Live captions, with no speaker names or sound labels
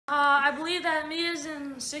I believe that Mia's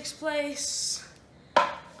in 6th place.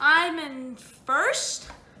 I'm in 1st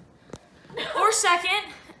or 2nd.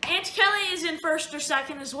 Aunt Kelly is in 1st or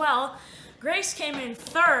 2nd as well. Grace came in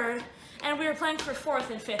 3rd, and we were playing for 4th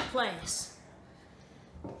and 5th place.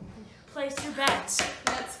 Place your bets.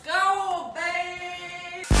 Let's go,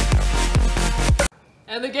 babe!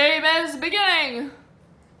 And the game is beginning.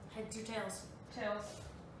 Heads or tails? Tails.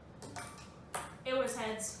 It was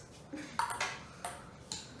heads.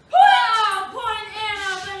 Wow! Point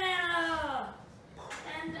Anna Banana!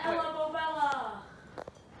 And Ella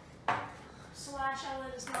Bobella. Slash Ella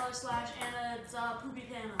Ismella slash Anna Poopy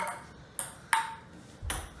Panna.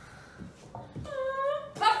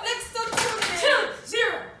 Up next to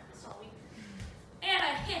 2-0. Anna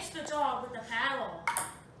hits the dog with the paddle.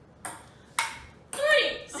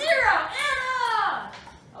 3-0. Anna!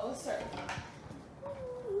 I'll serve.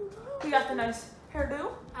 We got the nice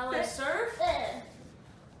hairdo. Ella serve.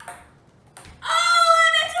 Oh,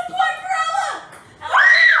 and it's a point for Ella! Ella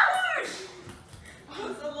scores! I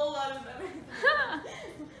was a little out of that.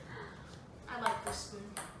 I like this spoon.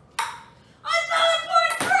 Another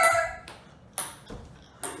point for her!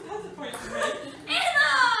 That's a point for me. Anna!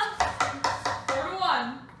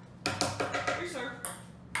 4-1. Your serve.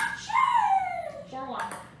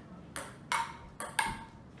 4-1.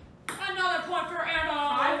 Another point for Anna.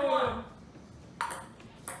 5-1.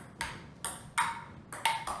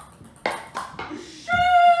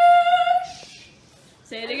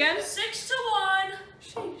 Say it again. 6-1.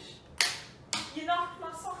 Sheesh. You knocked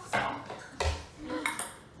my socks off.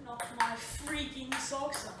 Knocked my freaking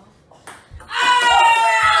socks off.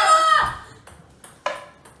 Ah!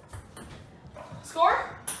 Score?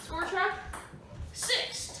 Score track?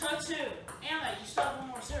 6-2. Anna, you still have one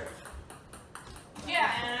more serve.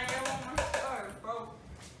 Yeah, and I got one more serve, bro.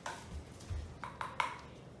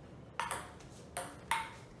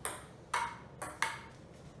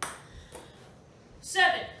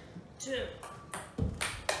 Seven, 2.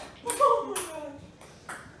 Oh my god.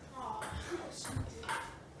 Oh,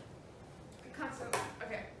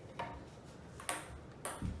 Okay.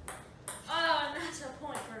 oh, and that's a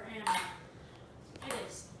point for Anna. It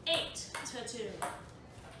is 8-2.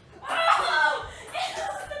 Oh! It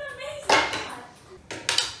was an amazing shot.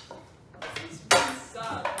 This is really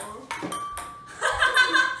sad, bro.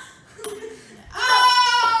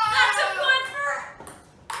 That's a point for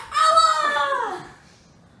Ella!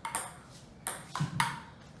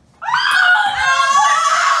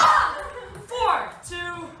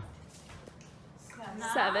 4-2.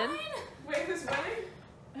 7. Wait, who's winning?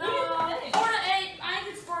 No, 4-8. I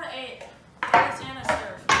think it's 4-8. That's Anna's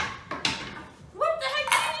serve. What the heck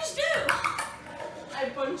did you just do? I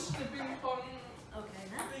punched the ping pong Okay,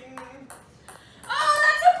 then. thing. Oh,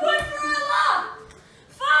 that's a point for Ella!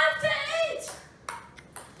 5-8.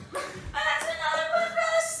 And that's another point for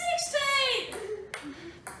Ella. 6-8.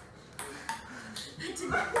 That's a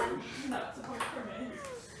good one. That's a point for me.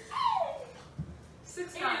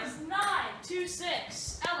 6-9. It is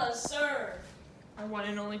 9-6. Ella's serve. Our one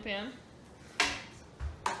and only fan.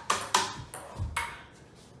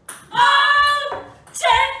 Oh!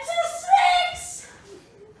 10-6!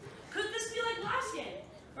 Could this be like last game?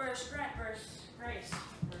 Versus Grace.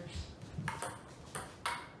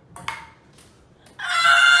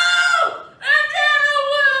 Oh! And Anna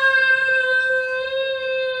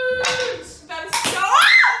wins! That is so.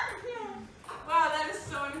 Wow, that is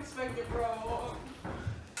so unexpected, bro.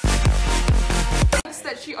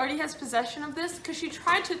 That she already has possession of this because she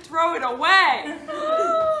tried to throw it away.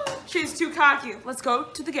 She's too cocky. Let's go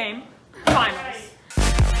to the game. Finals.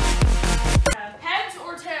 Heads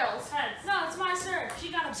or tails? Heads. No, it's my serve.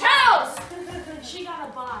 She got a Tails! bye. She got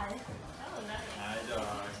a bye.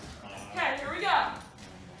 Okay, here we go.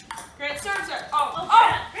 Grant serves her. Oh,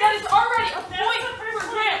 Grant. that is already a That's point the first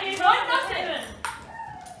for Grant. game. 1-0.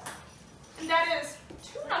 And that is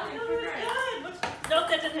 2-0 for Grant. Nope,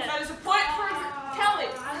 that didn't hit. That is a point for Kelly.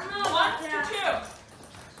 I don't know about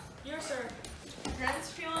 1-2. Your serve. Grant's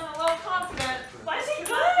feeling a little confident. Why is he Pretty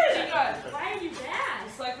good? good. Why are you bad?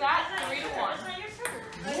 Just like that, 3-1. That's not your serve.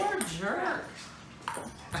 You're a jerk.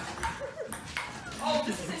 Oh,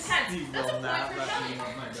 this is intense. That's a will point not for let Kelly. me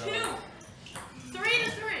off my dog.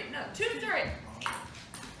 3-3. No, 2-3.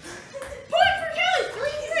 Point for Kelly.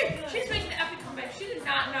 3-3. She's making an epic comeback. She did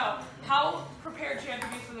not know how prepared she had to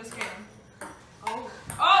be for this game. Oh.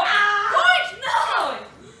 Oh! Point! No! Kelly.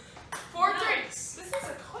 4-3. Nice. This is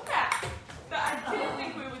a comeback that I didn't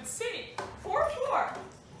think we would see. 4-4.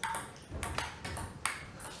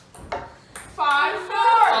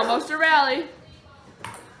 5-4. Almost a rally.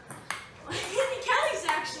 Kelly's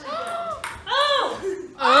actually good. Oh!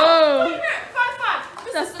 Oh!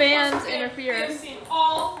 5-5. That's fans interfere. We've seen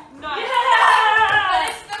all night. Yeah! What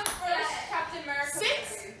is the first Captain America 6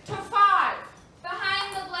 movie? to 5.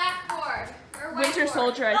 Behind the blackboard. Or Winter whiteboard.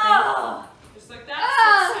 Soldier, I think. Oh! Just like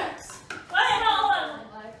that. 6 to 6. Wait, hold on.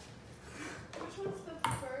 Which one's the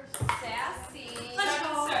first? Sassy. Let's go.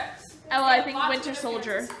 7-6. Ella, I think Lots of Winter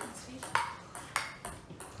Soldier. interferences.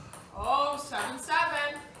 Oh,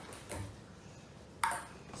 7-7.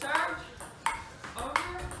 Served. Over.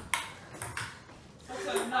 That's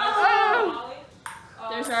a nice Oh. volley.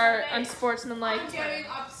 There's our 7-8. unsportsmanlike. I'm getting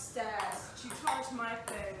upstairs. She touched my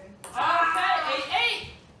thing. Okay, 8-8.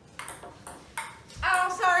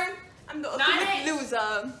 Oh, sorry. I'm the 9-8. ultimate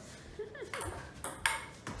loser.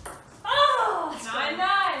 Oh!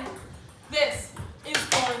 9-9. This is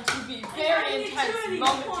going to be very I need intense two of these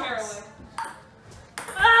momentarily. points.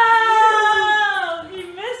 Oh! He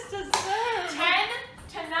missed a serve.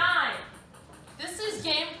 10-9. This is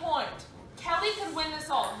game point. Kelly could win this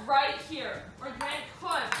all right here, or Grant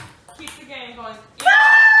could keep the game going.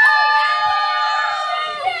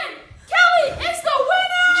 Kelly is the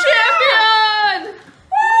winner! Champion!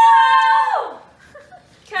 Woo!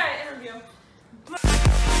 Okay, interview.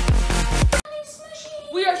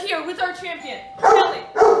 We are here with our champion, Kelly.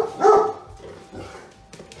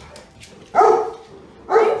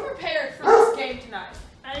 Are you prepared for this game tonight?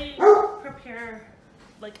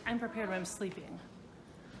 I'm prepared when I'm sleeping.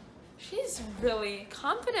 She's really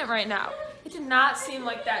confident right now. It did not seem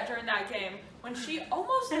like that during that game when she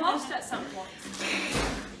almost lost at some point.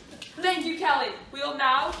 Thank you, Kelly. We will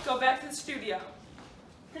now go back to the studio.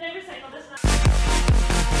 Can I recycle this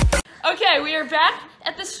now? Okay, we are back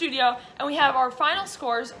at the studio and we have our final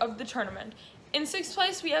scores of the tournament. In 6th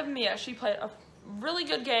place, we have Mia. She played a really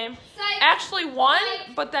good game. Psych. Actually won,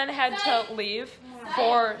 Psych. but then had Psych. to leave Psych.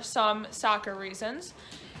 for some soccer reasons.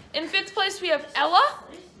 In 5th place, we have Ella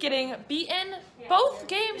getting beaten both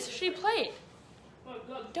games she played.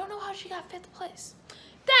 Don't know how she got 5th place.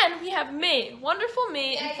 Then we have me, wonderful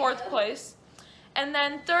me, in 4th place. And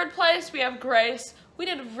then 3rd place, we have Grace. We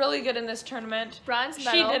did really good in this tournament. Bronze She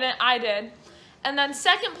medal. didn't, I did. And then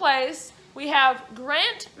 2nd place, we have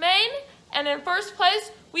Grant Main. And in 1st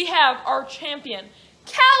place, we have our champion,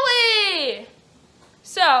 Kelly!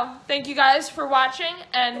 So, thank you guys for watching.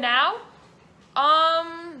 And now,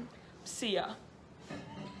 see ya.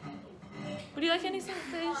 Would you like anything?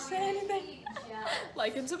 Say anything?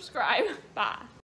 Like and subscribe. Bye.